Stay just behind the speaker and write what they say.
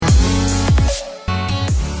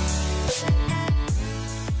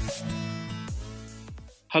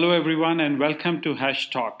Hello, everyone, and welcome to Hash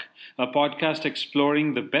Talk, a podcast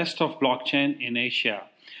exploring the best of blockchain in Asia.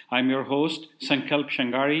 I'm your host, Sankalp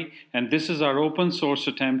Shangari, and this is our open source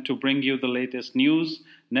attempt to bring you the latest news,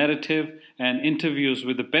 narrative, and interviews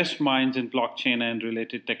with the best minds in blockchain and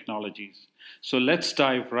related technologies. So let's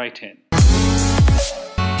dive right in.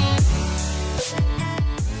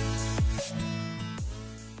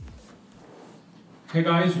 Hey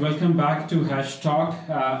guys, welcome back to Hash Talk,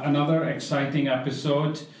 another exciting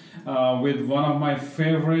episode with one of my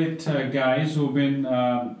favorite guys who've been,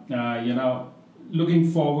 looking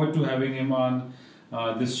forward to having him on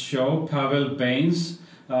this show, Pavel Bains,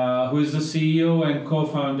 who is the CEO and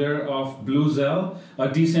co-founder of Bluzelle, a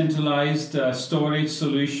decentralized storage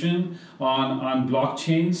solution on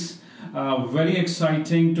blockchains. Very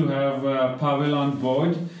exciting to have Pavel on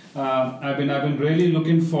board. I've been really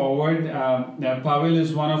looking forward. Pavel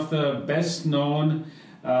is one of the best known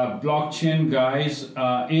blockchain guys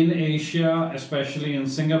in Asia, especially in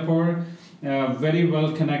Singapore. Very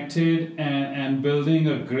well connected and building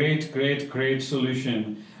a great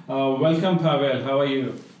solution. Welcome, Pavel. How are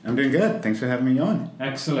you? I'm doing good. Thanks for having me on.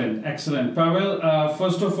 Excellent. Pavel,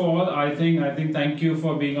 first of all, I think thank you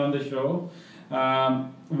for being on the show.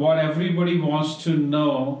 What everybody wants to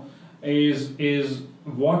know is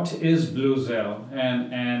what is Bluzelle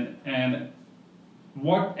and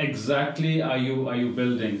what exactly are you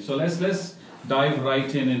building? So let's dive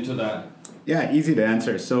right into that. Yeah, easy to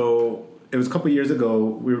answer. So it was a couple of years ago,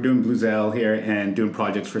 we were doing Bluzelle here and doing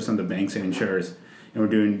projects for some of the banks and insurers, and we're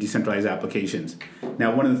doing decentralized applications.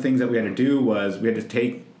 Now, one of the things that we had to do was we had to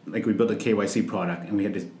take, we built a KYC product, and we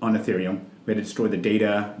had to, on Ethereum, we had to store the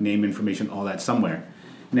data, name information, all that somewhere.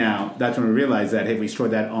 Now, that's when we realized that, hey, if we store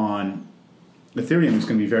that on Ethereum, it's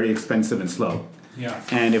going to be very expensive and slow. Yeah.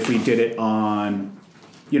 And if we did it on,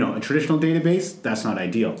 a traditional database, that's not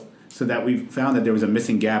ideal. So that we found that there was a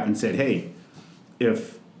missing gap and said, hey,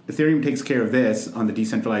 if Ethereum takes care of this on the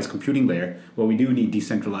decentralized computing layer, well, we do need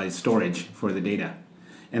decentralized storage for the data.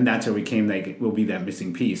 And that's where we came, will be that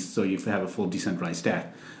missing piece. So you have a full decentralized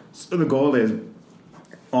stack. So the goal is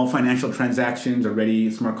all financial transactions are ready,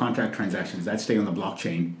 smart contract transactions, that stay on the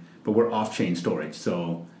blockchain, but we're off-chain storage.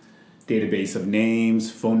 So database of names,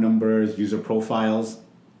 phone numbers, user profiles,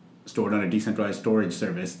 stored on a decentralized storage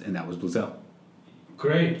service, and that was Bluzelle.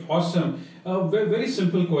 Great, awesome. Very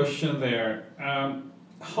simple question there.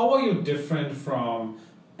 How are you different from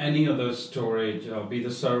any other storage, be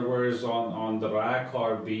the servers on the rack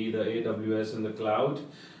or be the AWS in the cloud?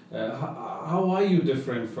 How are you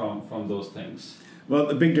different from those things? Well,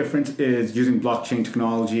 the big difference is using blockchain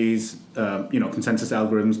technologies, consensus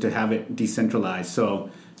algorithms to have it decentralized. So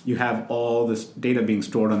you have all this data being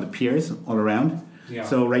stored on the peers all around. Yeah.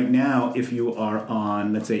 So right now, if you are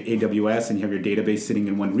on, let's say, AWS and you have your database sitting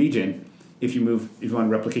in one region, if you want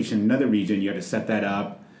replication in another region, you have to set that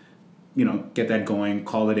up, get that going,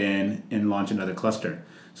 call it in, and launch another cluster.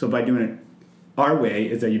 So by doing it our way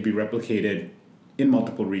is that you'd be replicated in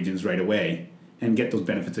multiple regions right away and get those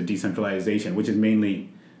benefits of decentralization, which is mainly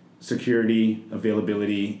security,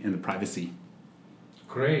 availability, and the privacy.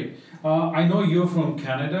 Great. I know you're from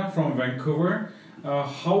Canada, from Vancouver.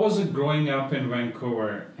 How was it growing up in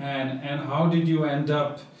Vancouver? And how did you end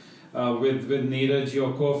up with Neeraj,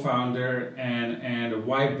 your co-founder, and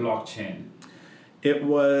why blockchain? It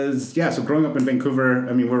was, so growing up in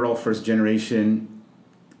Vancouver, we're all first generation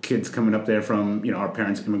kids coming up there from, our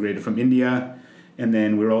parents immigrated from India. And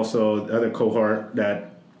then we're also, the other cohort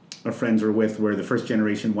that our friends were with were the first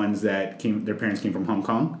generation ones that their parents came from Hong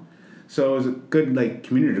Kong. So it was a good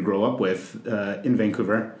community to grow up with in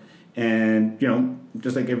Vancouver. And,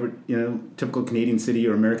 just like every, typical Canadian city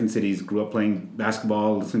or American cities, grew up playing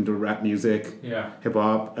basketball, listening to rap music, hip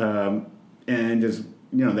hop, and just,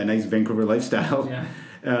 that nice Vancouver lifestyle.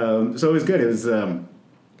 Yeah. So it was good. It was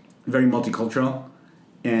very multicultural.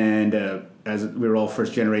 And as we were all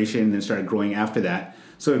first generation and started growing after that.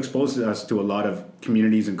 So it exposed us to a lot of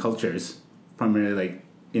communities and cultures, primarily like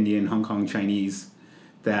Indian, Hong Kong, Chinese,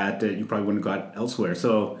 that you probably wouldn't have got elsewhere.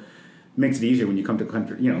 So it makes it easier when you come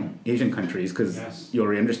to Asian countries because you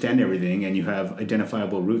already understand everything and you have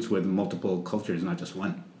identifiable roots with multiple cultures, not just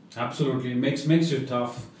one. Absolutely, it makes you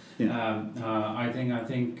tough. Yeah. I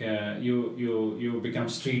think you become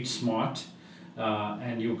street smart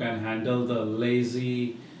and you can handle the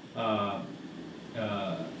lazy or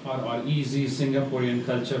easy Singaporean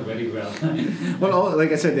culture very well. Well,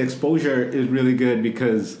 like I said, the exposure is really good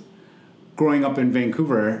because growing up in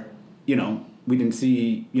Vancouver, we didn't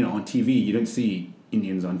see, on TV, you didn't see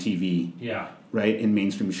Indians on TV, yeah, right, in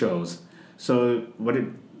mainstream shows. So what it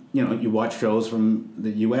you watch shows from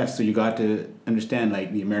the U.S., so you got to understand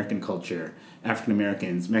like the American culture, African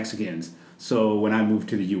Americans, Mexicans. So when I moved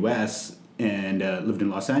to the U.S. and lived in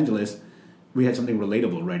Los Angeles, we had something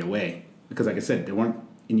relatable right away because, like I said, there weren't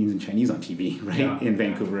Indians and Chinese on TV, right, in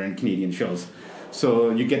Vancouver and Canadian shows.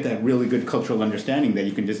 So you get that really good cultural understanding that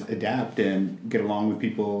you can just adapt and get along with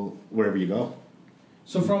people wherever you go.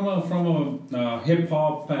 So from a hip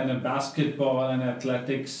hop and a basketball and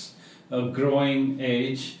athletics growing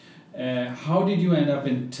age, how did you end up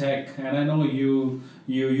in tech? And I know you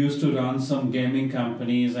used to run some gaming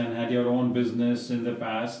companies and had your own business in the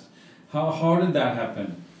past. How did that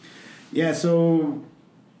happen? Yeah, so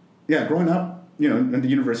growing up, at the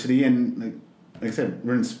university and like I said,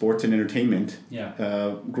 we're in sports and entertainment.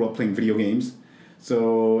 Yeah. Grew up playing video games.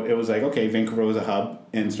 So it was like, okay, Vancouver was a hub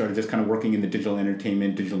and started just kind of working in the digital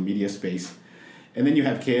entertainment, digital media space. And then you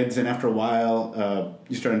have kids, and after a while,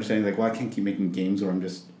 you start understanding, like, well, I can't keep making games where I'm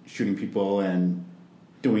just shooting people and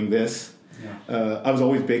doing this. Yeah. I was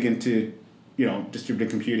always big into, distributed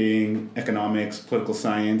computing, economics, political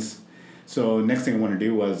science. So next thing I wanted to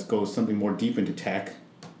do was go something more deep into tech.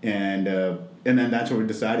 And then that's where we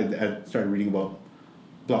decided. I started reading about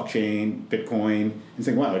blockchain, Bitcoin, and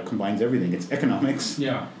saying, wow, it combines everything. It's economics,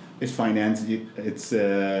 it's finance, it's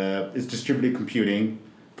distributed computing,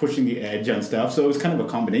 pushing the edge on stuff. So it was kind of a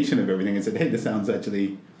combination of everything. I said, hey, this sounds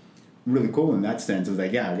actually really cool in that sense. I was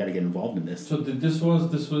like, yeah, I got to get involved in this. So this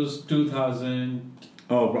was 2000.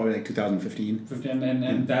 Oh, probably like 2015.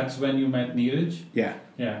 And that's when you met Neeraj? Yeah.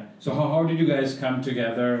 Yeah. So how did you guys come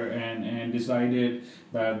together and decided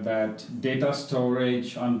that data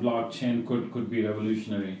storage on blockchain could be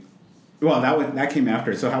revolutionary? Well, that came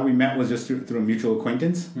after. So how we met was just through a mutual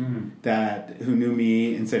acquaintance who knew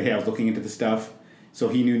me and said, hey, I was looking into the stuff. So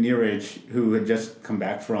he knew Neeraj, who had just come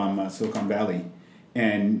back from Silicon Valley,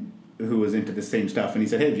 and who was into the same stuff. And he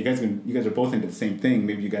said, hey, you guys are both into the same thing.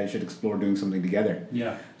 Maybe you guys should explore doing something together.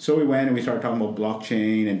 Yeah. So we went and we started talking about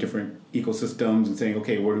blockchain and different ecosystems and saying,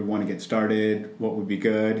 okay, where do we want to get started? What would be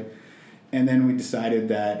good? And then we decided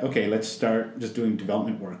that, okay, let's start just doing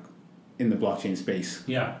development work in the blockchain space.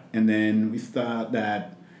 Yeah. And then we thought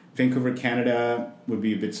that Vancouver, Canada would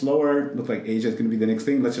be a bit slower. Looked like Asia is going to be the next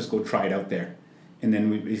thing. Let's just go try it out there. And then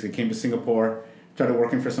we basically came to Singapore, started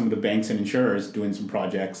working for some of the banks and insurers, doing some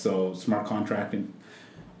projects. So smart contract and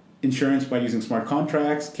insurance by using smart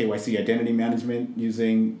contracts, KYC identity management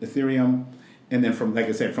using Ethereum. And then from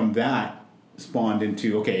that spawned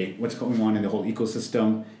into, okay, what's going on in the whole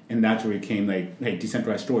ecosystem? And that's where it came like, hey,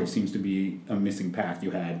 decentralized storage seems to be a missing path.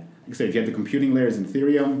 You had, like I said, you had the computing layers in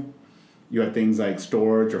Ethereum. You had things like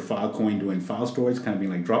storage or Filecoin doing file storage, kind of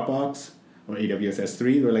being like Dropbox or AWS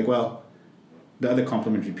S3. They're like, well, the other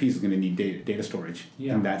complementary piece is going to need data storage.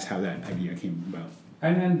 Yeah. And that's how that idea came about.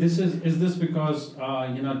 And this is this because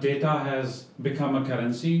data has become a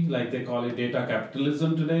currency, like they call it data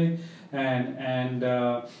capitalism today, and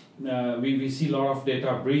we see a lot of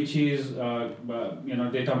data breaches,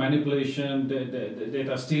 data manipulation,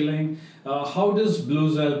 data stealing. How does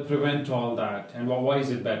Bluezell prevent all that, and why is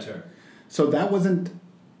it better? So that wasn't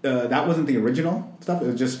the original stuff. It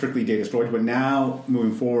was just strictly data storage. But now,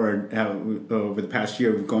 moving forward, over the past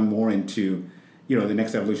year, we've gone more into, the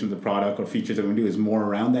next evolution of the product or features that we do is more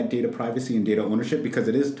around that data privacy and data ownership because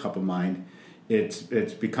it is top of mind. It's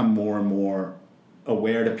become more and more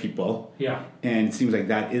aware to people. Yeah. And it seems like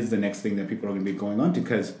that is the next thing that people are going to be going on to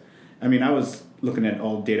because, I was looking at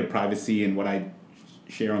all data privacy and what I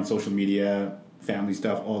share on social media, family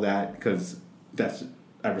stuff, all that, because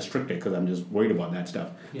I restrict it because I'm just worried about that stuff.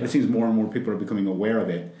 Yeah. But it seems more and more people are becoming aware of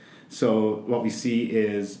it. So what we see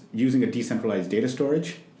is using a decentralized data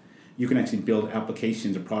storage, you can actually build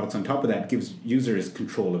applications or products on top of that. It gives users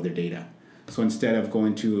control of their data. So instead of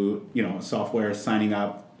going to software, signing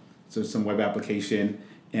up, so some web application,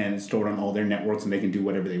 and it's stored on all their networks and they can do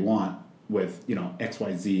whatever they want with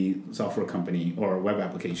XYZ software company or web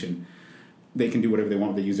application, they can do whatever they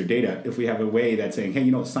want with the user data. If we have a way that's saying, hey,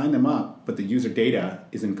 sign them up, but the user data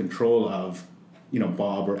is in control of,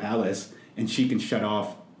 Bob or Alice, and she can shut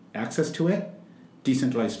off access to it,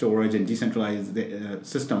 decentralized storage and decentralized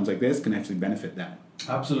systems like this can actually benefit that.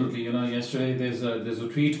 Absolutely. Yesterday there's a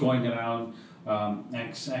tweet going around,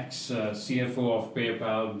 ex-CFO of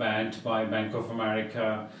PayPal banned by Bank of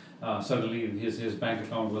America. Suddenly his bank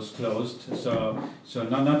account was closed, so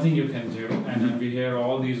nothing you can do, and we hear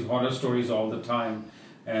all these horror stories all the time.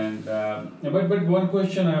 And but one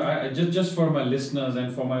question, I just for my listeners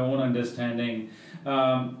and for my own understanding,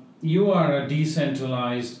 you are a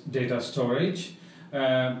decentralized data storage.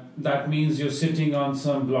 That means you're sitting on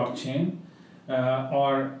some blockchain.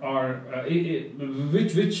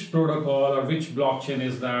 which protocol or which blockchain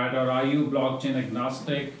is that, or are you blockchain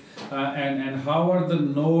agnostic? And how are the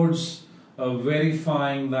nodes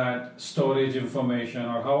verifying that storage information,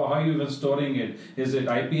 or how are you even storing it? Is it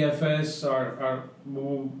IPFS or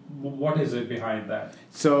what is it behind that?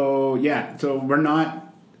 So we're not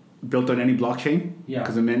built on any blockchain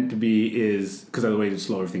because it meant to be is because of the way to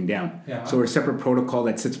slow everything down. Yeah. So we're a separate protocol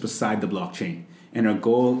that sits beside the blockchain, and our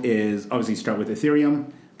goal is obviously start with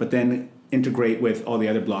Ethereum, but then integrate with all the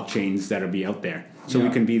other blockchains that are be out there, so we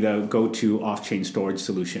can be the go-to off-chain storage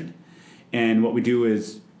solution. And what we do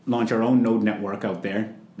is launch our own node network out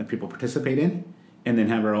there that people participate in, and then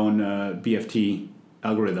have our own BFT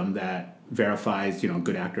algorithm that verifies,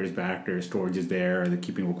 good actors, bad actors, storage is there, the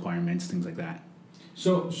keeping requirements, things like that.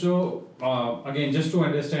 So again, just to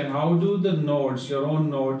understand, how do the nodes, your own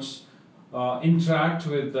nodes, interact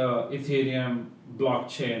with the Ethereum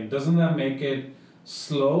blockchain? Doesn't that make it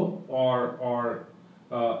slow or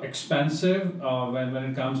expensive when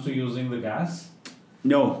it comes to using the gas?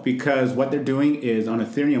 No, because what they're doing is on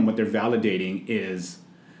Ethereum, what they're validating is,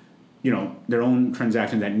 their own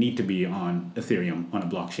transactions that need to be on Ethereum on a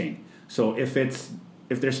blockchain. So if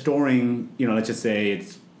they're storing, let's just say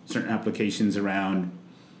it's certain applications around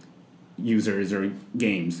users or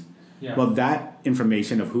games. Yeah. Well, that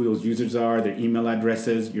information of who those users are, their email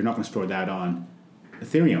addresses, you're not going to store that on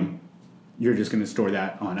Ethereum. You're just going to store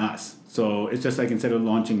that on us. So it's just like instead of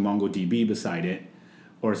launching MongoDB beside it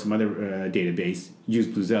or some other database, use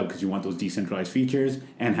Bluzelle because you want those decentralized features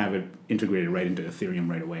and have it integrated right into Ethereum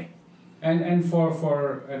right away. And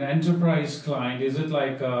for an enterprise client, is it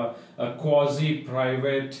like a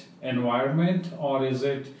quasi-private environment, or is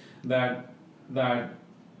it that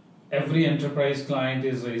every enterprise client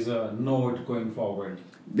is a node going forward?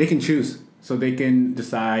 They can choose. So they can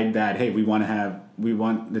decide that, hey, we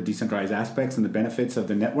want the decentralized aspects and the benefits of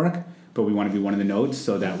the network, but we want to be one of the nodes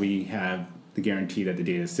so that we have the guarantee that the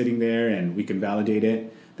data is sitting there and we can validate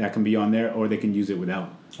it. That can be on there, or they can use it without.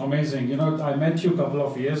 Amazing. I met you a couple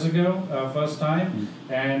of years ago, first time,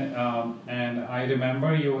 and I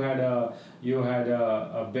remember you had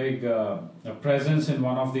a big presence in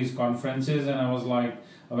one of these conferences, and I was like,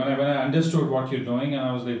 when I understood what you're doing, and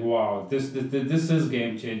I was like, wow, this is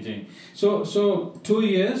game changing. So 2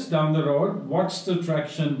 years down the road, what's the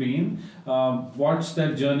traction been? What's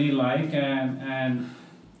that journey like, and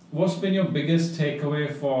what's been your biggest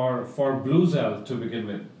takeaway for Bluzelle to begin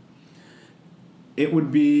with? It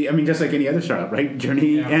would be, just like any other startup, right?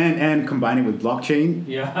 Journey and combining with blockchain.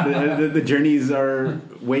 Yeah. the journeys are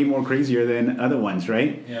way more crazier than other ones,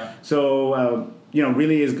 right? Yeah. So,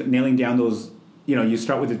 really is nailing down those, you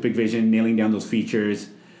start with this big vision, nailing down those features,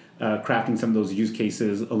 crafting some of those use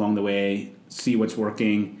cases along the way, see what's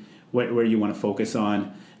working, where you want to focus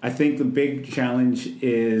on. I think the big challenge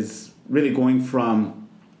is really going from,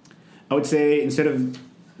 I would say,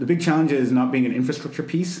 the big challenge is not being an infrastructure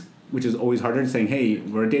piece, which is always harder than saying, hey,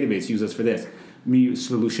 we're a database, use us for this. Me,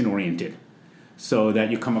 solution-oriented. So that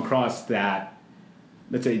you come across that,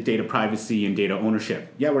 let's say, data privacy and data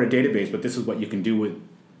ownership. Yeah, we're a database, but this is what you can do with...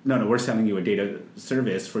 No, we're selling you a data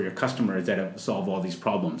service for your customers that solve all these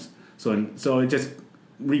problems. So it just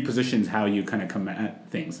repositions how you kind of come at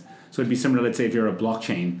things. So it'd be similar, let's say, if you're a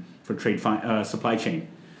blockchain for supply chain.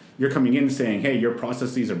 You're coming in saying, hey, your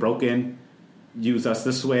processes are broken, use us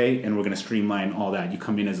this way, and we're going to streamline all that. You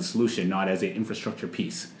come in as a solution, not as an infrastructure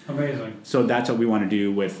piece. Amazing. So that's what we want to do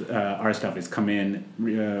with our stuff, is come in,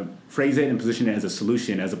 phrase it and position it as a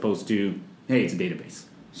solution as opposed to, hey, it's a database.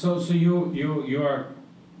 So you are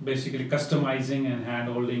basically customizing and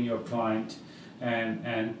hand-holding your client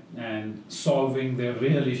and solving their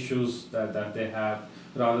real issues that they have,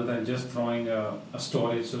 rather than just throwing a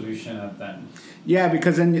storage solution at them. Yeah,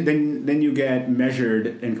 because then you get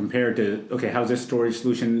measured and compared to, okay, how's this storage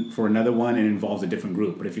solution for another one, and it involves a different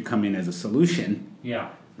group. But if you come in as a solution,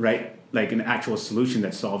 right, like an actual solution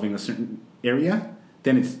that's solving a certain area,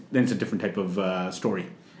 then it's a different type of story.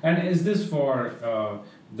 And is this for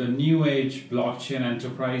the new age blockchain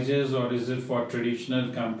enterprises, or is it for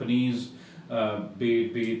traditional companies? Be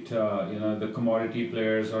it the commodity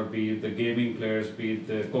players, or be it the gaming players, be it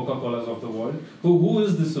the Coca-Colas of the world. Who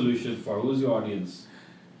is the solution for? Who's your audience?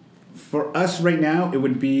 For us right now, it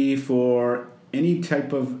would be for any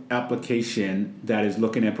type of application that is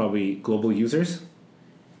looking at probably global users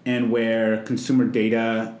and where consumer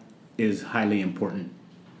data is highly important,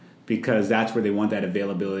 because that's where they want that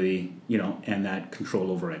availability, and that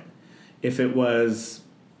control over it. If it was,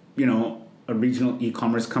 a regional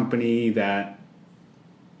e-commerce company that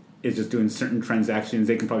is just doing certain transactions,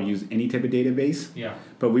 they can probably use any type of database. Yeah.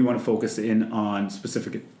 But we want to focus in on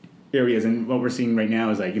specific areas, and what we're seeing right now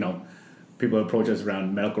is like, people approach us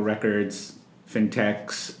around medical records,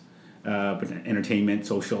 fintechs, but entertainment,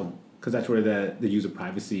 social, because that's where the user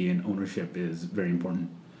privacy and ownership is very important.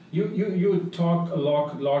 You talk a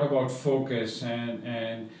lot about focus,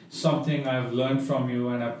 and something I've learned from you,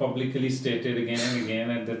 and I've publicly stated again and again,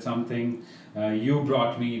 and that's something you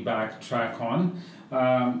brought me back track on.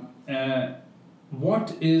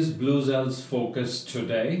 What is BlueZell's focus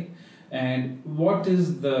today, and what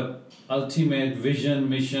is the ultimate vision,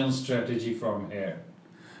 mission, strategy from here?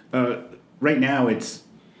 Right now, it's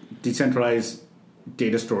decentralized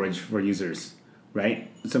data storage for users, right?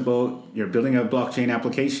 Simple, you're building a blockchain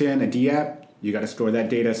application, a DApp, you got to store that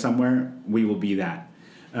data somewhere, we will be that.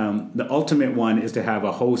 The ultimate one is to have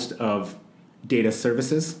a host of data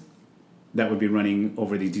services that would be running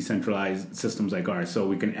over these decentralized systems like ours. So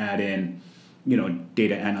we can add in,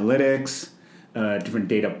 data analytics, different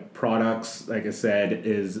data products, like I said,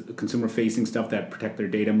 is consumer-facing stuff that protect their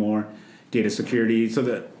data more, data security.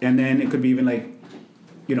 And then it could be even like,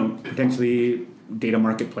 potentially data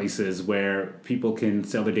marketplaces where people can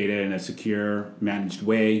sell their data in a secure, managed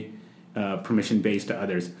way, permission-based to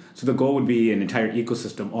others. So the goal would be an entire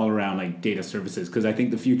ecosystem all around like data services, because I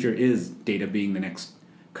think the future is data being the next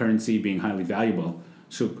currency, being highly valuable.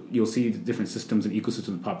 So you'll see different systems and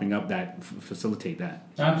ecosystems popping up that facilitate that.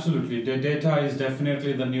 Absolutely. The data is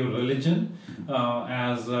definitely the new religion,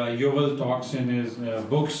 as Yuval talks in his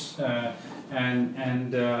books. I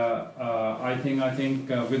think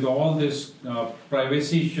with all this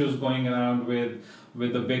privacy issues going around with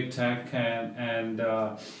the big tech and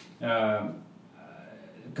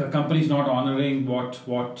companies not honoring what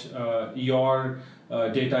your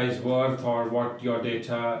data is worth or what your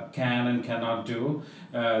data can and cannot do,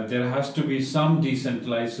 there has to be some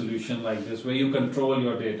decentralized solution like this where you control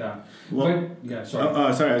your data. Well, sorry, I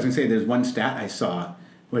was going to say there's one stat I saw,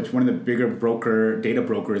 which one of the bigger data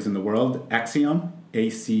brokers in the world, Axiom,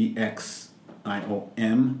 ACXIOM.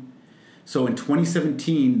 So in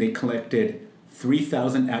 2017, they collected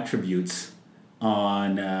 3,000 attributes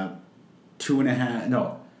on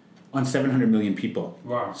 700 million people.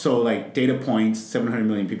 Wow. So like data points, 700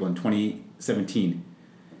 million people in 2017.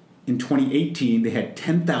 In 2018, they had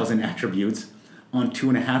 10,000 attributes on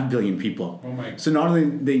 2.5 billion people. Oh my. So not only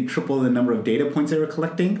they tripled the number of data points they were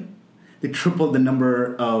collecting, they tripled the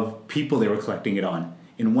number of people they were collecting it on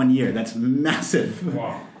in 1 year. That's massive.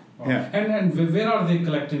 Wow. Yeah. And where are they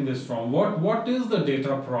collecting this from? What is the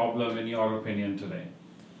data problem in your opinion today?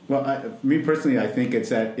 Well, me personally, I think it's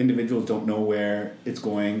that individuals don't know where it's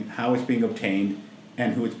going, how it's being obtained,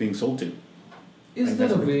 and who it's being sold to. Is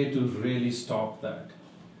there a way to really stop that?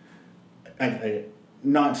 I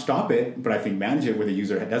not stop it, but I think manage it where the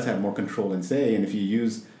user does have more control and say. And if you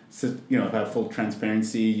have full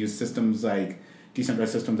transparency, use systems like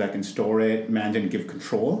decentralized systems that can store it, manage it, and give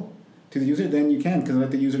control to the user, then you can, because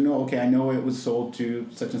let the user know, okay, I know it was sold to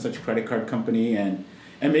such and such credit card company, and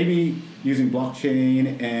maybe using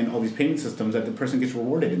blockchain and all these payment systems that the person gets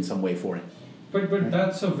rewarded in some way for it. But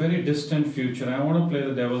that's a very distant future. I want to play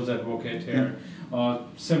the devil's advocate here.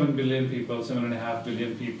 7 billion people, 7.5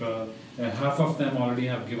 billion people, half of them already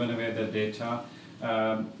have given away their data.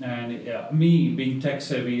 Me, being tech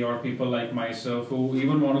savvy, or people like myself who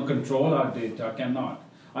even want to control our data, cannot.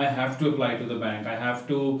 I have to apply to the bank. I have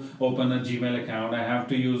to open a Gmail account. I have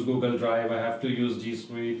to use Google Drive. I have to use G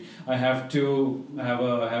Suite. I have to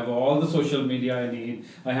have all the social media I need.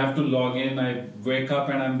 I have to log in. I wake up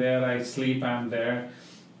and I'm there. I sleep, I'm there.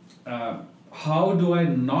 How do I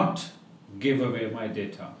not give away my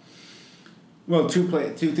data? Well, two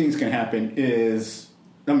things can happen.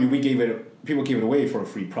 People gave it away for a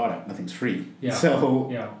free product. Nothing's free. Yeah. So,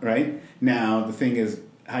 right? Now, the thing is,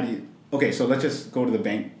 okay, so let's just go to the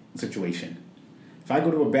bank situation. If I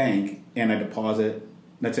go to a bank and I deposit,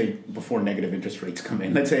 let's say before negative interest rates come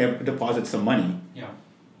in, let's say I deposit some money.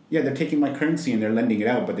 Yeah, they're taking my currency and they're lending it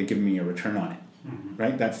out, but they're giving me a return on it. Mm-hmm.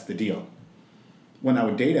 Right? That's the deal. Well, now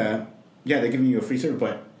with data, they're giving you a free service,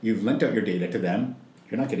 but you've lent out your data to them.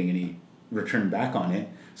 You're not getting any return back on it.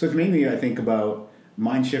 So it's mainly, I think, about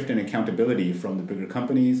mind shift and accountability from the bigger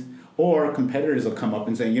companies, or competitors will come up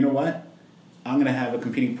and say, you know what? I'm going to have a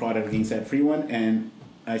competing product against that free one, and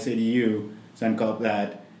I say to you, Sankal,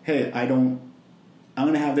 that, hey, I'm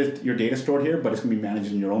going to have your data stored here, but it's going to be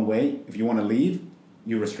managed in your own way. If you want to leave,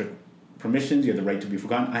 you restrict permissions, you have the right to be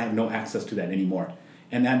forgotten. I have no access to that anymore.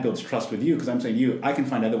 And that builds trust with you, because I'm saying to you, I can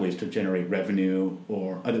find other ways to generate revenue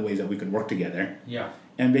or other ways that we could work together. Yeah.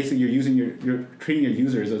 And basically you're treating your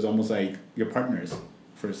users as almost like your partners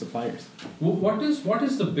for suppliers. What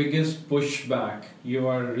is the biggest pushback you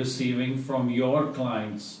are receiving from your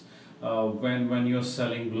clients when you're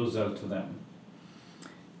selling BlueZell to them?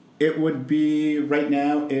 It would be right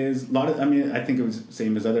now is a lot of. I mean, I think it was the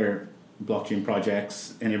same as other blockchain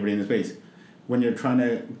projects and everybody in the space. When you're trying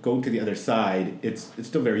to go to the other side, it's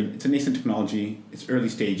still it's a nascent technology. It's early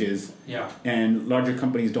stages. Yeah. And larger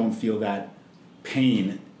companies don't feel that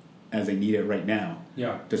pain as they need it right now.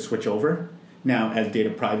 Yeah. To switch over. Now, as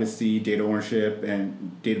data privacy, data ownership,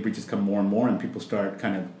 and data breaches come more and more, and people start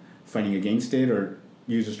kind of fighting against it, or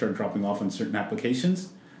users start dropping off on certain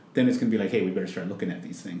applications, then it's going to be like, hey, we better start looking at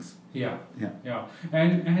these things. Yeah. Yeah. Yeah.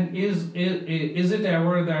 And is it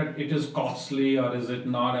ever that it is costly, or is it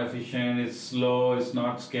not efficient? It's slow. It's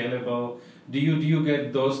not scalable. Do you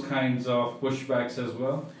get those kinds of pushbacks as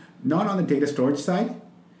well? Not on the data storage side.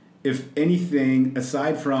 If anything,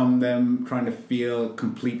 aside from them trying to feel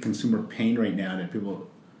complete consumer pain right now that people,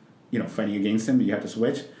 fighting against them, you have to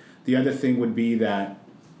switch. The other thing would be that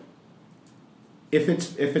if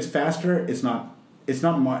it's faster, it's not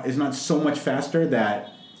so much faster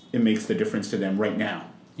that it makes the difference to them right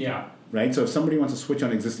now. Yeah. Right. So if somebody wants to switch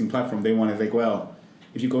on an existing platform, they want to well,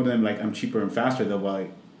 if you go to them like I'm cheaper and faster, they'll be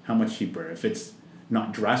like, how much cheaper? If it's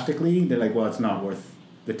not drastically, they're like, well, it's not worth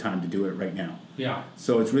the time to do it right now. Yeah.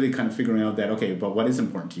 So it's really kind of figuring out that, okay, but what is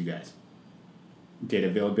important to you guys? Data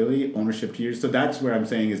availability, ownership to yours. So that's where I'm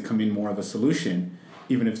saying is come in more of a solution,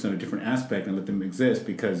 even if it's on a different aspect, and let them exist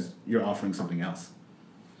because you're offering something else.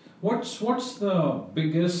 What's the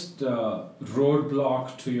biggest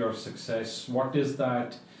roadblock to your success? What is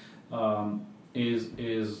that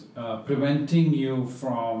is preventing you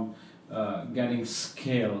from getting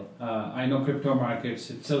scale? I know crypto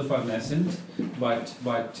markets itself are nascent, but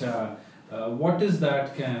what is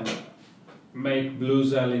that can make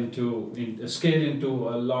BlueZell scale into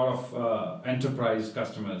a lot of enterprise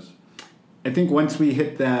customers? I think once we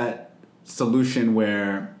hit that solution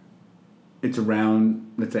where it's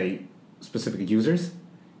around, let's say, specific users,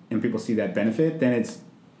 and people see that benefit, then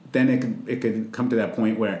it could come to that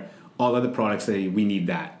point where all other products say we need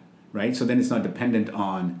that, right? So then it's not dependent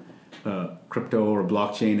on crypto or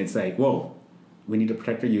blockchain. It's like, whoa, we need to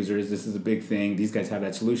protect our users. This is a big thing. These guys have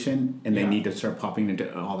that solution, and they need to start popping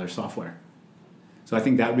into all their software. So I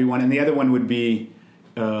think that would be one. And the other one would be,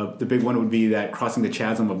 the big one would be that crossing the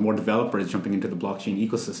chasm of more developers jumping into the blockchain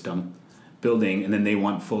ecosystem, building, and then they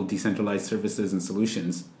want full decentralized services and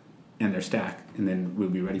solutions and their stack, and then we'll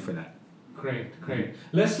be ready for that. Great.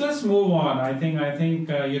 Let's move on. I think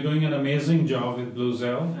you're doing an amazing job with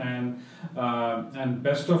BlueZell, and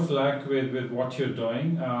best of luck with what you're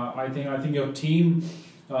doing. I think your team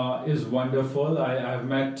is wonderful. I've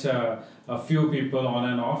met a few people on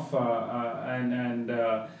and off, and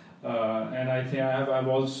I think I've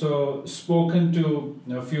also spoken to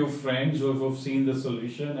a few friends who've seen the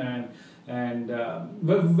solution, and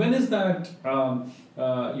when is that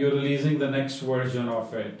you're releasing the next version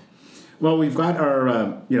of it? Well, we've got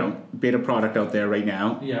our beta product out there right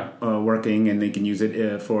now, working, and they can use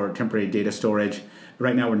it for temporary data storage.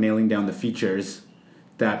 Right now, we're nailing down the features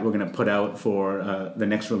that we're going to put out for the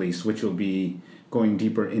next release, which will be going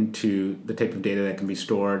deeper into the type of data that can be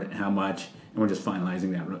stored, how much, and we're just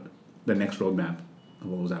finalizing the next roadmap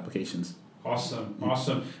of all those applications. Awesome.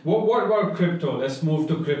 What about crypto? Let's move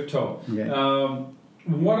to crypto. Okay.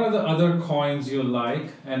 What are the other coins you like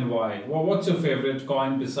and why? What's your favorite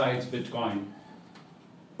coin besides Bitcoin?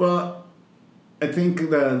 Well, I think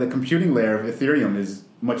the computing layer of Ethereum is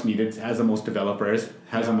much needed. It has the most developers,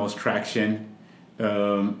 has the most traction.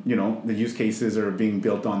 The use cases are being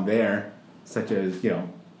built on there, such as,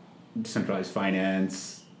 decentralized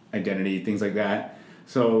finance, identity, things like that.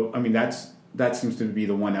 So, I mean, that seems to be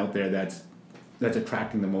the one out there that's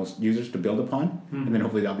attracting the most users to build upon, and then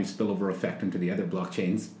hopefully that'll be spillover effect into the other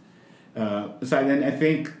blockchains. Aside, then I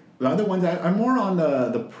think the other ones I'm more on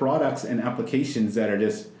the products and applications that are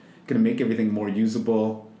just going to make everything more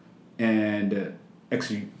usable and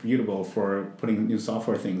executable for putting new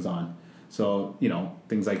software things on. So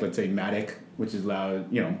things like, let's say, Matic, which is allowed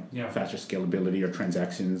faster scalability or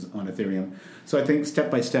transactions on Ethereum. So I think step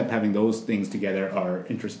by step having those things together are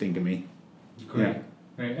interesting to me. Great. Yeah.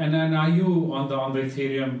 Right. And then are you on the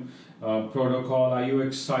Ethereum protocol? Are you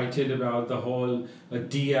excited about the whole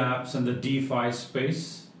DApps and the DeFi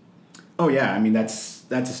space? Oh yeah, I mean that's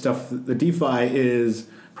the stuff. The DeFi is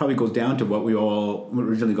probably goes down to what we all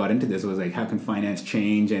originally got into this. It was like, how can finance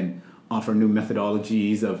change and offer new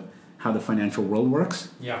methodologies of how the financial world works?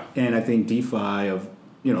 Yeah. And I think DeFi of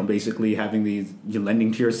basically having you're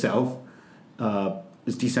lending to yourself.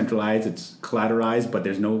 It's decentralized, it's collateralized, but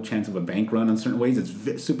there's no chance of a bank run in certain ways.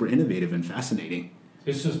 It's super innovative and fascinating.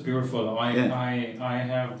 It's just beautiful. I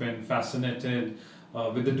have been fascinated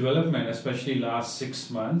with the development, especially last 6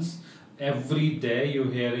 months. Every day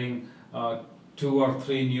you're hearing 2 or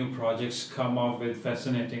 3 new projects come up with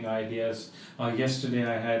fascinating ideas. Yesterday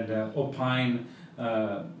I had Opine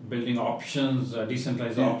building options,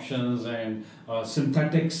 decentralized options, and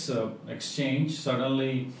synthetics exchange.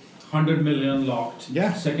 Suddenly, 100 million locked,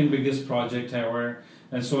 second biggest project ever,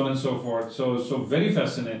 and so on and so forth. So very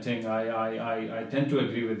fascinating. I tend to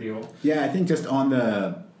agree with you. Yeah, I think just on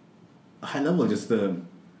the high level, just the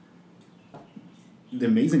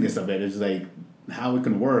amazingness of it is like how it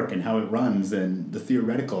can work and how it runs and the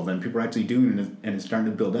theoretical and people are actually doing it and it's starting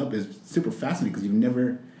to build up is super fascinating because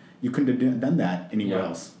you couldn't have done that anywhere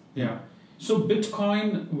else. Yeah. So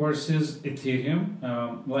Bitcoin versus Ethereum,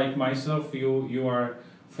 like myself, you are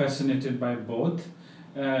fascinated by both.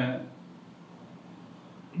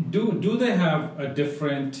 Do they have a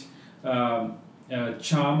different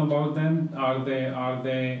charm about them? Are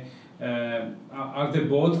they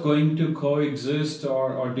both going to coexist,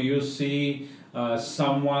 or do you see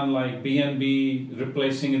someone like BNB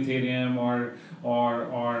replacing Ethereum or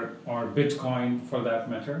Bitcoin for that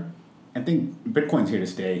matter? I think Bitcoin's here to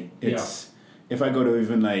stay. If I go to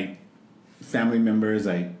even like family members,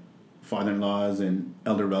 like father-in-laws and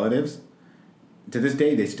elder relatives, to this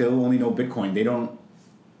day they still only know Bitcoin. They don't,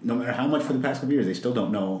 no matter how much for the past couple of years, they still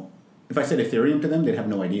don't know. If I said Ethereum to them, they'd have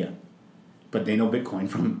no idea. But they know Bitcoin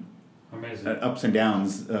from ups and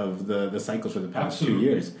downs of the cycles for the past 2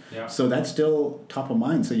 years. Yeah. So that's still top of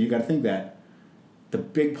mind. So you got to think that the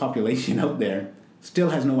big population out there still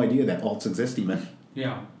has no idea that alts exist even.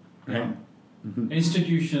 Yeah. Right? Yeah. Mm-hmm.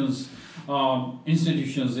 Institutions,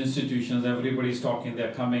 everybody's talking,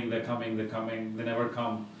 they're coming, they never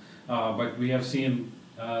come. But we have seen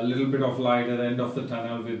a little bit of light at the end of the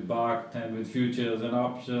tunnel with BACT and with futures and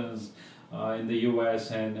options in the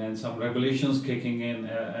US and some regulations kicking in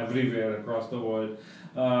everywhere across the world.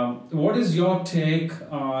 What is your take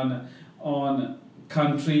on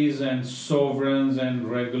countries and sovereigns and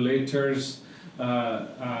regulators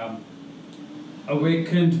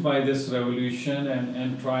awakened by this revolution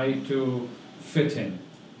and try to fit in?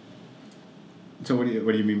 So what do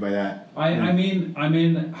you mean by that? I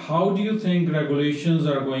mean, how do you think regulations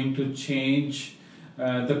are going to change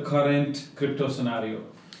the current crypto scenario?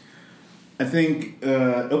 I think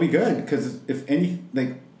it'll be good because if any,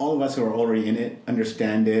 like all of us who are already in it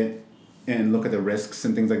understand it and look at the risks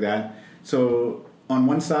and things like that. So on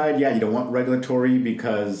one side, you don't want regulatory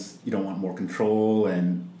because you don't want more control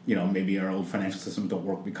and maybe our old financial systems don't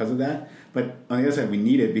work because of that. But on the other side, we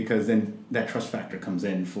need it because then that trust factor comes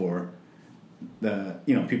in for the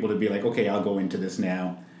people to be like, okay, I'll go into this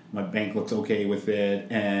now. My bank looks okay with it,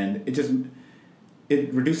 and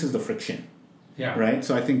it reduces the friction. Yeah. Right.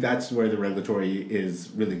 So I think that's where the regulatory is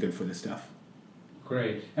really good for this stuff.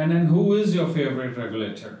 Great. And then who is your favorite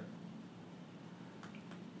regulator?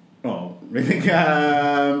 Oh, really?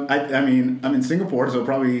 I mean, I'm in Singapore, so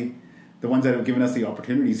probably the ones that have given us the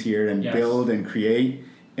opportunities here and build and create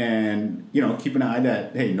and, keep an eye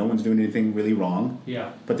that, hey, no one's doing anything really wrong.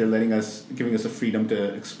 Yeah. But they're giving us the freedom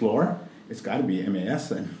to explore. It's got to be MAS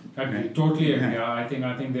then. Agree. Totally agree. Yeah. I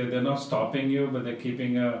think they're not stopping you, but they're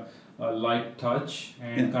keeping a light touch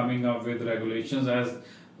and coming up with regulations as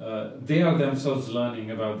they are themselves learning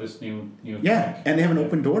about this new tech. And they have an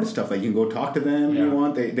open door to stuff. Like you can go talk to them if you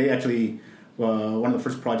want. They actually one of the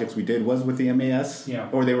first projects we did was with the MAS. Yeah.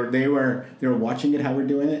 Or they were watching it how we're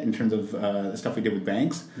doing it in terms of the stuff we did with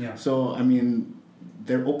banks. Yeah. So I mean,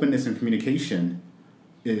 their openness and communication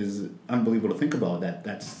is unbelievable to think about.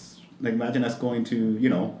 That's like imagine us going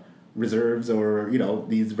to reserves or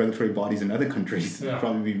these regulatory bodies in other countries. It'd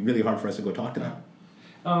probably be really hard for us to go talk to them.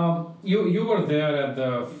 You were there at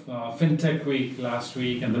the FinTech Week last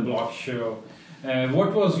week and the Block Show.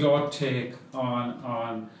 What was your take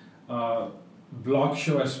on Block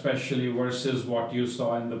Show especially versus what you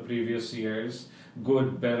saw in the previous years?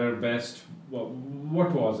 Good, better, best.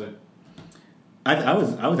 What was it? I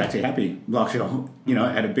was actually happy. Block Show,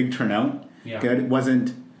 had a big turnout. Yeah. Good. It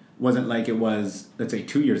wasn't like it was, let's say,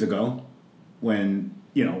 2 years ago when,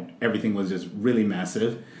 everything was just really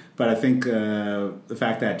massive. But I think the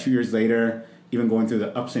fact that 2 years later, even going through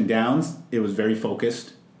the ups and downs, it was very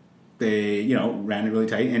focused. They, ran it really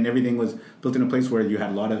tight and everything was built in a place where you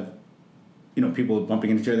had a lot of, people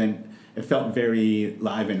bumping into each other. And it felt very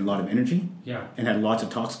live and a lot of energy. Yeah. And had lots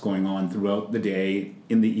of talks going on throughout the day,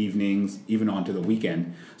 in the evenings, even onto the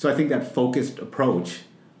weekend. So I think that focused approach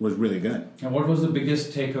was really good. And what was the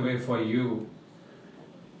biggest takeaway for you?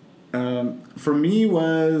 For me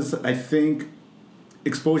was, I think,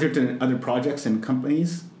 exposure to other projects and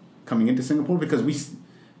companies coming into Singapore because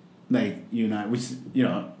like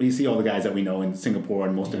we see all the guys that we know in Singapore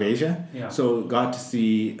and most of Asia. Yeah. So got to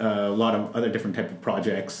see a lot of other different type of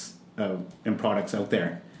projects and products out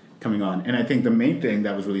there coming on. And I think the main thing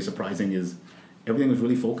that was really surprising is everything was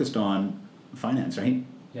really focused on finance, right?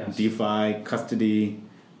 Yes. DeFi, custody,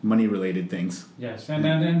 money-related things. Yes, and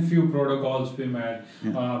then few protocols we met.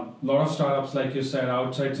 A lot of startups, like you said,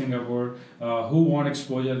 outside Singapore, who want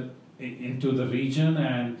exposure into the region,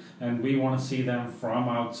 and we want to see them from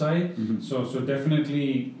outside. Mm-hmm. So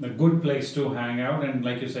definitely a good place to hang out. And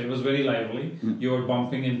like you said, it was very lively. Mm-hmm. You were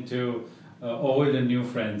bumping into old and new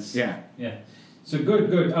friends. Yeah. So good.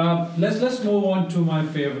 Let's move on to my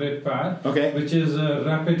favorite part, which is a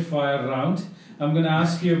rapid fire round. I'm going to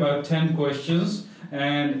ask you about 10 questions,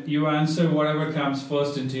 and you answer whatever comes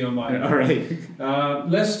first into your mind. All right.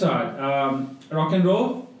 Let's start. Rock and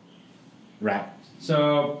roll? Rap.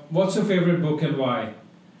 So, what's your favorite book and why?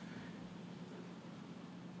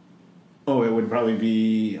 Oh, it would probably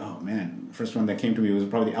be, first one that came to me was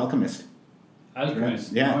probably The Alchemist.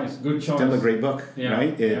 Alchemist. Yeah. Nice. Good choice. Still a great book,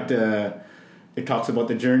 right? It talks about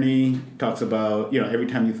the journey, talks about, every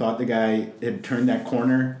time you thought the guy had turned that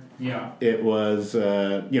corner, it was,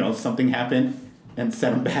 something happened and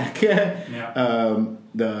set him back.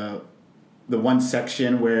 The one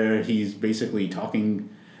section where he's basically talking,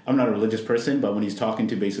 I'm not a religious person, but when he's talking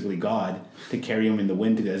to basically God to carry him in the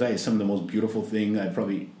wind, that is some of the most beautiful thing I've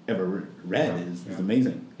probably ever read. It's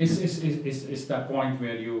amazing. It's that point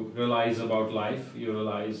where you realize about life, you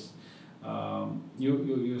realize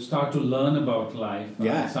you start to learn about life.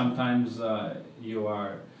 Sometimes you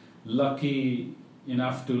are lucky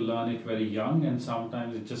enough to learn it very young, and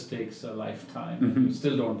sometimes it just takes a lifetime. And you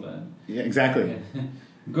still don't learn. Yeah, exactly.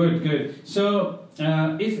 Good. So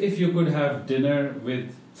if you could have dinner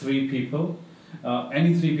with 3 people,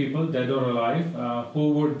 any 3 people, dead or alive,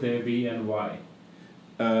 who would they be and why?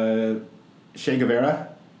 Che Guevara,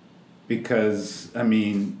 because,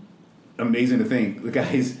 amazing to think. The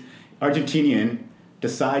guy's Argentinian,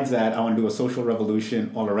 decides that I want to do a social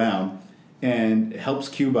revolution all around, and helps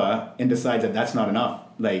Cuba, and decides that that's not enough.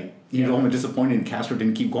 Like, he's almost disappointed and Castro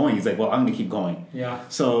didn't keep going. He's like, well, I'm going to keep going. Yeah.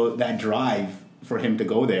 So that drive for him to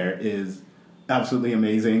go there is absolutely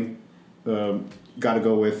amazing. Got to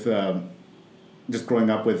go with just growing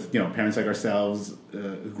up with parents like ourselves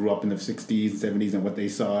who grew up in the 60s, 70s, and what they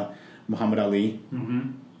saw. Muhammad Ali,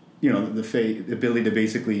 the ability to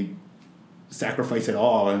basically sacrifice it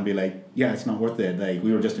all and be like, it's not worth it. Like,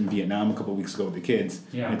 we were just in Vietnam a couple of weeks ago with the kids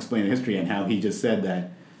and explain the history and how he just said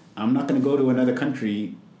that I'm not going to go to another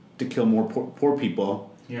country to kill more poor people.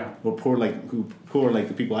 Or poor like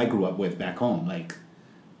the people I grew up with back home. Like,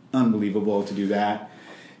 unbelievable to do that.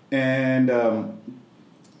 And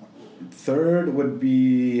third would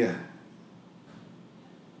be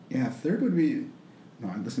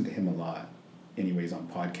I listen to him a lot anyways on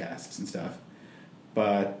podcasts and stuff.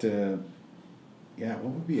 But what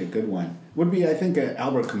would be a good one? Would be, I think,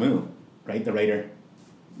 Albert Camus, right? The writer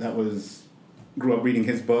that grew up reading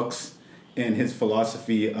his books and his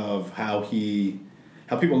philosophy of how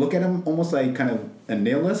people look at him almost like kind of a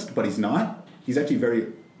nihilist, but he's not. He's actually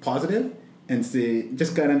very positive, and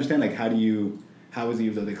just got to understand, like, how is he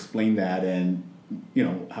able to explain that, and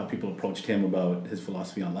how people approached him about his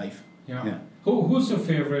philosophy on life. Who's your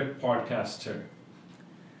favorite podcaster?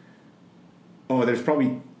 Oh, there's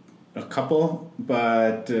probably a couple,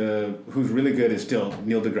 but who's really good is still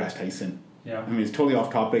Neil deGrasse Tyson. It's totally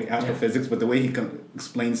off topic, astrophysics, but the way he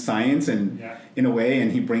explains science and in a way,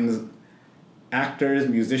 and he brings actors,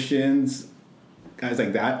 musicians, guys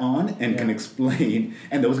like that on and can explain,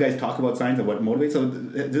 and those guys talk about science and what motivates. So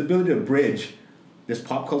the ability to bridge this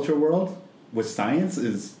pop culture world with science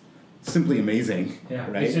is simply amazing.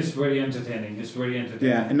 Right? It's just very entertaining.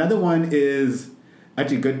 Another one is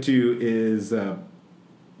actually good too is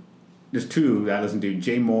there's 2 that I listen to,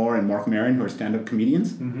 Jay Moore and Mark Maron, who are stand-up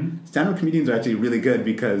comedians. Stand-up comedians are actually really good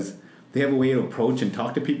because they have a way to approach and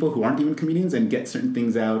talk to people who aren't even comedians and get certain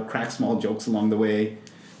things out, crack small jokes along the way.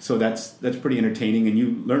 So that's pretty entertaining, and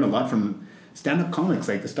you learn a lot from stand-up comics.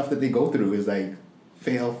 Like, the stuff that they go through is like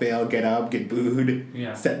fail, get up, get booed,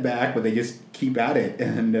 setback, but they just keep at it.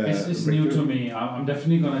 And it's new to me. I'm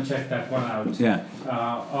definitely going to check that one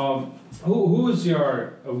out. Who is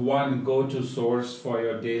your one go-to source for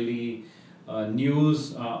your daily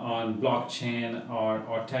news on blockchain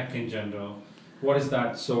or tech in general? What is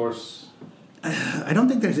that source? I don't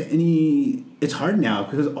think there's any. It's hard now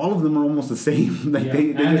because all of them are almost the same. Like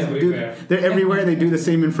they're everywhere. They do the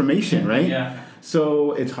same information, right?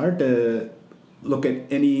 So it's hard to look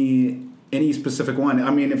at any specific one.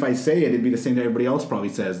 If I say it, it'd be the same that everybody else probably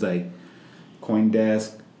says, like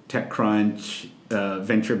CoinDesk, TechCrunch,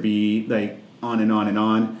 Venture B, like on and on and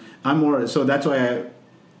on. I'm more so that's why I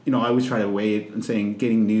always try to weigh it and saying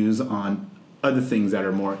getting news on other things that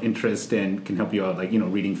are more interest and can help you out, like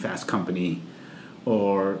reading Fast Company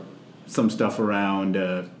or some stuff around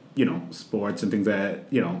sports and things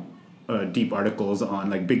that deep articles on,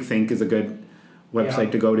 like Big Think is a good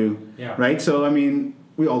website to go to, right? So I mean,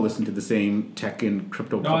 we all listen to the same tech and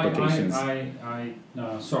crypto publications. Sorry.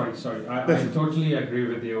 I totally agree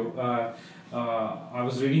with you. I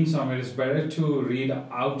was reading somewhere, it's better to read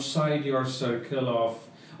outside your circle of,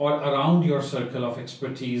 or around your circle of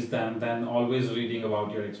expertise than always reading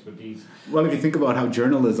about your expertise. Well, if you think about how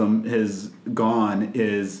journalism has gone,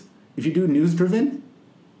 is if you do news driven,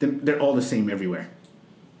 then they're all the same everywhere.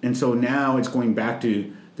 And so now it's going back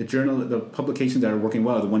to the publications that are working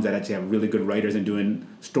well are the ones that actually have really good writers and doing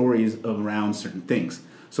stories around certain things.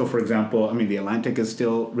 So, for example, I mean, The Atlantic is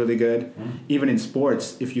still really good. Mm-hmm. Even in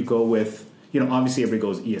sports, if you go with, obviously everybody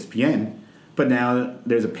goes ESPN, but now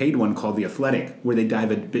there's a paid one called The Athletic, where they dive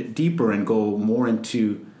a bit deeper and go more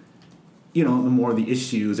into, more of the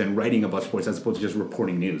issues and writing about sports as opposed to just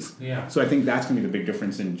reporting news. Yeah. So I think that's going to be the big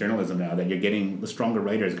difference in journalism now, that you're getting the stronger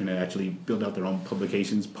writers going to actually build out their own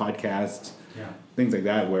publications, podcasts, things like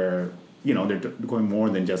that, where they're going more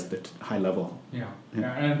than just the high level. Yeah,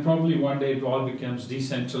 and probably one day it all becomes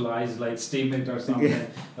decentralized, like Steemit or something,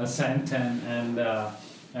 Ascent, and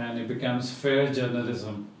it becomes fair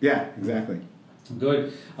journalism. Yeah, exactly.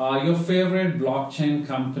 Good. Your favorite blockchain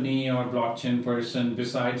company or blockchain person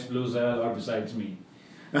besides Bluezell or besides me?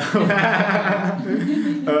 I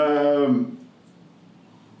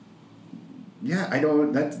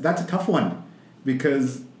don't. That's a tough one,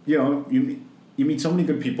 because you meet so many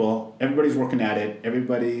good people. Everybody's working at it.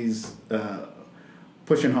 Everybody's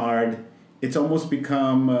pushing hard. It's almost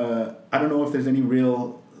become. I don't know if there's any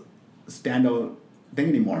real standout thing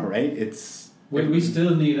anymore, right? We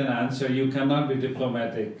still need an answer. You cannot be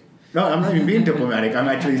diplomatic. No, I'm not even being diplomatic. I'm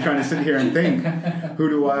actually trying to sit here and think, who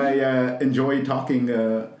do I enjoy talking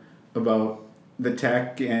about the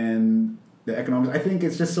tech and the economics? I think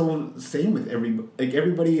it's just so same with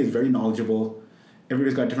everybody is very knowledgeable.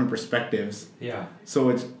 Everybody's got different perspectives. Yeah. So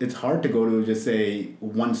it's hard to go to just say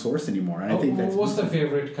one source anymore. And I think what's the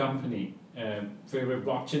favorite company, favorite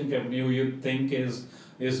blockchain company who you think is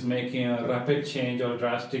making a rapid change or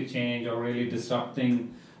drastic change or really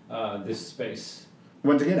disrupting this space?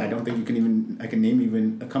 Once again, I don't think I can name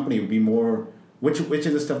even a company. It would be more which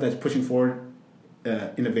is the stuff that's pushing forward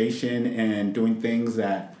innovation and doing things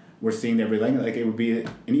that we're seeing every like it would be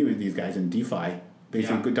any of these guys in DeFi.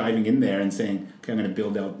 Basically diving in there and saying, okay, I'm going to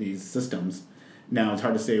build out these systems. Now, it's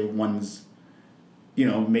hard to say one's,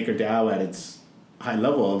 MakerDAO at its high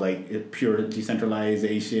level, like pure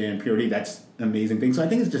decentralization, purity, that's an amazing thing. So I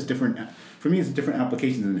think it's just different. For me, it's different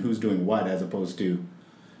applications and who's doing what, as opposed to,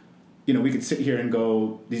 we could sit here and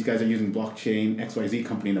go, these guys are using blockchain, XYZ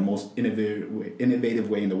company in the most innovative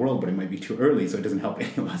way in the world, but it might be too early, so it doesn't help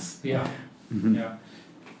any of us. Yeah, yeah.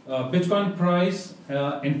 Bitcoin price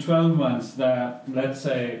in 12 months, let's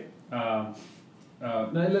say,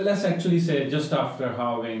 let's actually say just after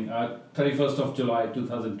halving, 31st of July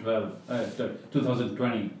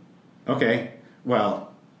 2020. Okay, well,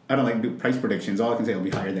 I don't like to do price predictions. All I can say, it'll be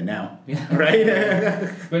higher than now, right?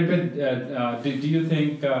 but do you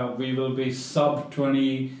think we will be sub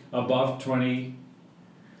 20, above 20?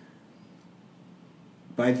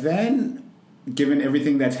 By then, given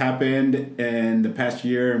everything that's happened in the past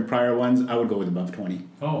year and prior ones, I would go with above 20.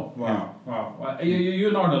 Oh, wow. Yeah. Wow.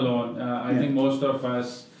 You're not alone. I think most of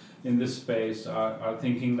us in this space are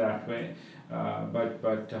thinking that way.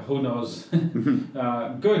 But who knows?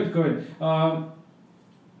 Good.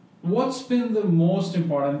 What's been the most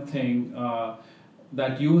important thing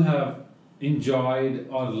that you have enjoyed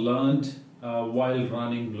or learned while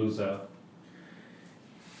running Bluezell?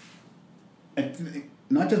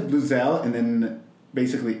 Not just Bluezell, and then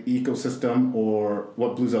basically ecosystem, or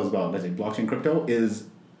what Bluezell is about, let's say blockchain crypto, is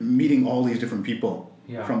meeting all these different people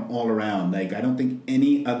from all around. Like, I don't think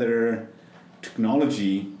any other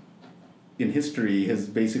technology in history has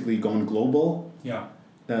basically gone global. Yeah.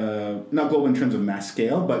 Not global in terms of mass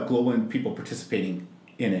scale, but global in people participating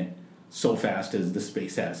in it so fast as this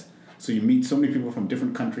space has. So you meet so many people from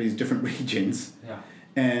different countries, different regions,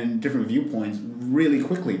 and different viewpoints really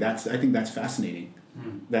quickly. I think that's fascinating.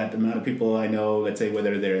 That the amount of people I know, let's say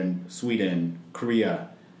whether they're in Sweden, Korea,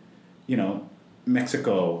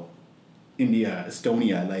 Mexico, India,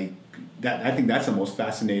 Estonia, like that. I think that's the most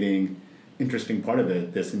fascinating, interesting part of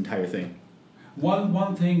this entire thing.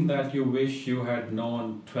 One thing that you wish you had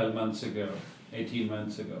known 12 months ago, 18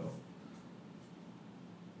 months ago.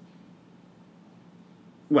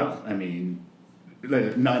 Well, I mean,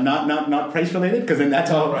 not price related, because then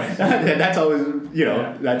that's all right. that's always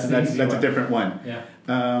that's easy a different one. Yeah.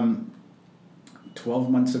 12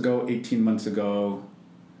 months ago, 18 months ago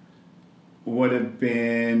would have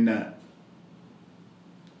been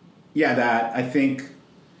that I think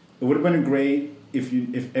it would have been great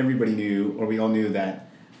if everybody knew, or we all knew, that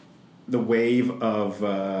the wave of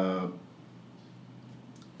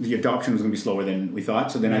the adoption was going to be slower than we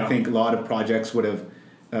thought. So then I think a lot of projects would have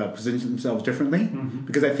positioned themselves differently.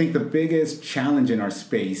 Because I think the biggest challenge in our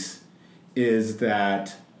space is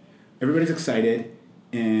that everybody's excited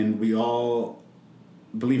and we all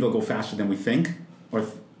believe it'll go faster than we think, but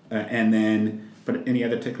any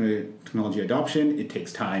other technology adoption, it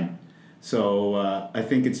takes time. So I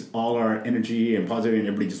think it's all our energy and positivity, and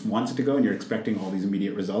everybody just wants it to go, and you're expecting all these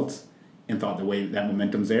immediate results and thought the way that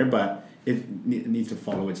momentum's there, but it needs to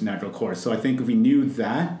follow its natural course. So I think if we knew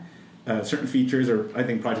that, certain features, or I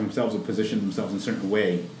think projects themselves will position themselves in a certain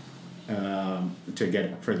way to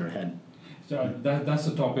get further ahead. So that's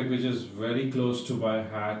a topic which is very close to my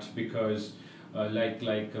heart, because like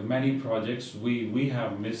many projects, we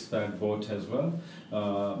have missed that boat as well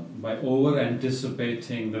by over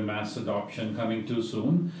anticipating the mass adoption coming too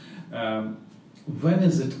soon. When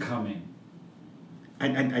is it coming?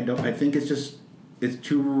 I think it's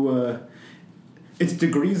too it's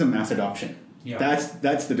degrees of mass adoption. Yeah.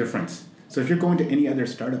 That's the difference. So if you're going to any other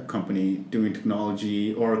startup company doing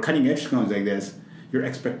technology or cutting edge technology like this, your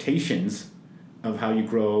expectations of how you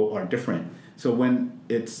grow are different. So when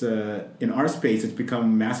it's in our space, it's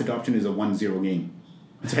become mass adoption is a 1-0 game.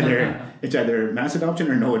 It's either mass adoption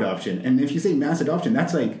or no adoption. And if you say mass adoption,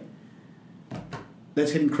 that's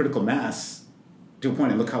hitting critical mass to a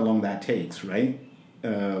point. And look how long that takes, right?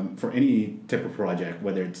 For any type of project,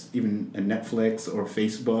 whether it's even a Netflix or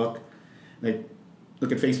Facebook. Like,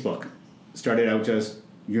 look at Facebook. Started out just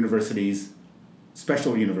universities,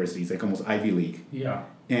 special universities, like almost Ivy League. Yeah.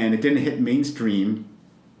 And it didn't hit mainstream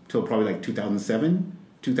till probably like 2007,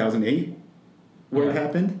 2008, where it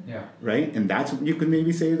happened. Yeah. Right? And that's, you could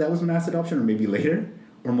maybe say that was mass adoption, or maybe later.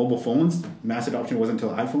 Or mobile phones. Mass adoption wasn't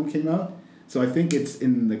until iPhone came out. So I think it's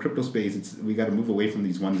in the crypto space, we got to move away from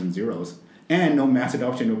these ones and zeros. And no, mass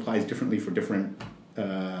adoption applies differently for different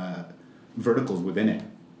verticals within it.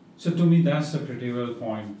 So to me, that's the critical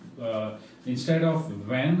point. Instead of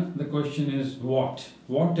when, the question is what.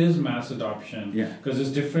 What is mass adoption? Yeah. Because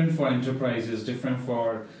it's different for enterprises, different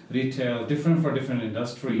for retail, different for different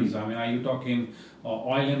industries. I mean, are you talking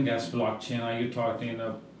oil and gas blockchain? Are you talking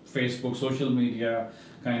Facebook, social media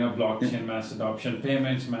kind of blockchain mass adoption,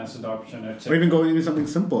 payments mass adoption, etc.? Or even going into something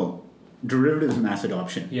simple, derivatives mass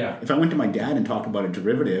adoption. Yeah. If I went to my dad and talked about a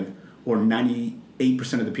derivative, or 98%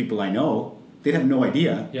 of the people I know, they'd have no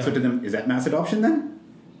idea. Yeah. So to them, is that mass adoption then?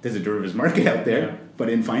 There's a derivatives market out there, Yeah. but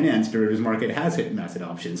in finance, derivatives market has hit mass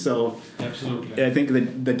adoption. So Absolutely. I think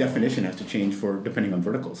the definition has to change for depending on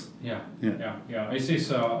verticals. Yeah. It's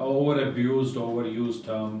this overused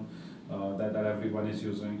term that everyone is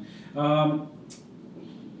using.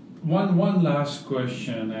 One last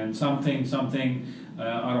question, and something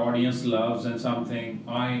our audience loves, and something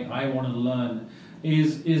I want to learn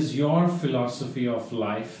is your philosophy of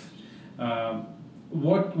life.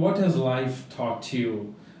 What has life taught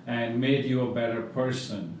you and made you a better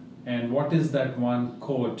person? And what is that one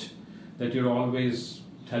quote that you're always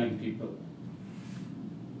telling people?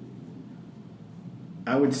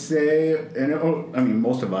 I would say,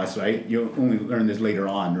 most of us, right? You only learn this later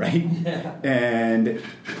on, right? Yeah. And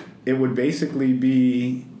it would basically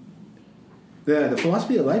be the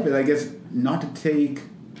philosophy of life is, I guess, not to take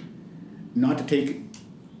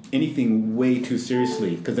anything way too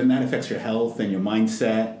seriously, because then that affects your health and your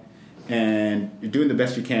mindset, and you're doing the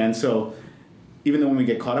best you can. So even though when we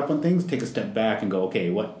get caught up on things, take a step back and go, okay,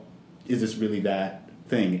 what is this really that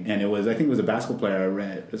thing? And I think it was a basketball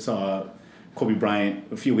player I saw Kobe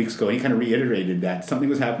Bryant a few weeks ago. He kind of reiterated that something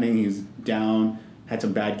was happening. He was down, had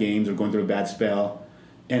some bad games, or going through a bad spell,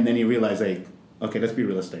 and then he realized, like, okay, let's be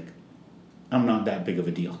realistic. I'm not that big of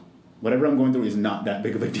a deal. Whatever I'm going through is not that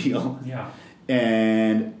big of a deal. Yeah.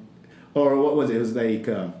 Or what was it? It was like,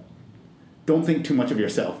 don't think too much of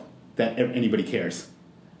yourself that anybody cares.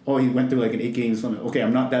 Oh, he went through like an 8 games limit. Okay,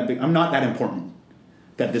 I'm not that big. I'm not that important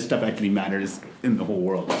that this stuff actually matters in the whole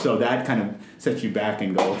world. So that kind of sets you back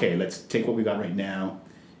and go, okay, let's take what we got right now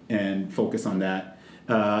and focus on that.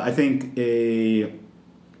 I think a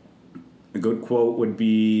good quote would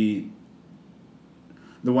be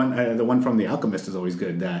the one from The Alchemist is always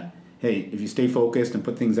good, that, hey, if you stay focused and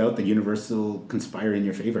put things out, the universe will conspire in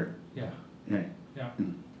your favor. Yeah. Right. Yeah.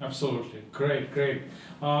 Absolutely. Great.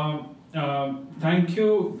 Thank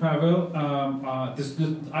you, Pavel.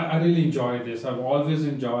 I really enjoyed this. I've always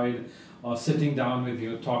enjoyed sitting down with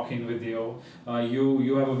you, talking with you.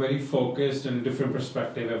 You have a very focused and different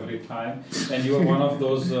perspective every time, and you are one of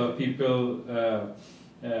those people.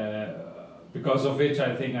 Because of which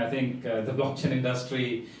I think the blockchain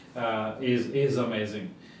industry is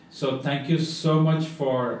amazing. So thank you so much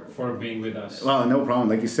for being with us. Well, no problem.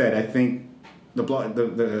 Like you said, I think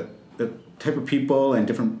the type of people and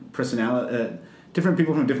different personality, different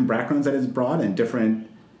people from different backgrounds that is brought and different,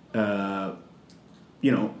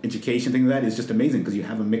 education, things like that is just amazing because you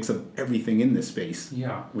have a mix of everything in this space.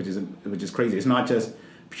 Yeah, which is crazy. It's not just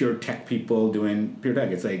pure tech people doing pure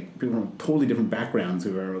tech. It's like people from totally different backgrounds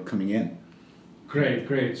who are coming in.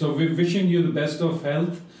 Great. So we're wishing you the best of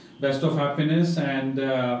health, best of happiness, and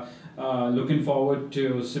looking forward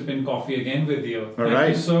to sipping coffee again with you.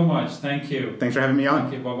 Thank you so much. Thank you. Thanks for having me on.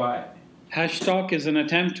 Thank you. Bye-bye. HashTalk is an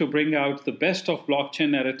attempt to bring out the best of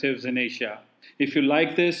blockchain narratives in Asia. If you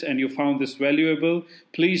like this and you found this valuable,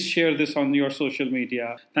 please share this on your social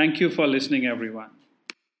media. Thank you for listening, everyone.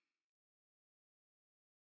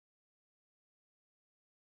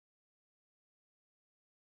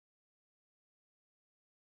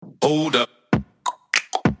 Hold up.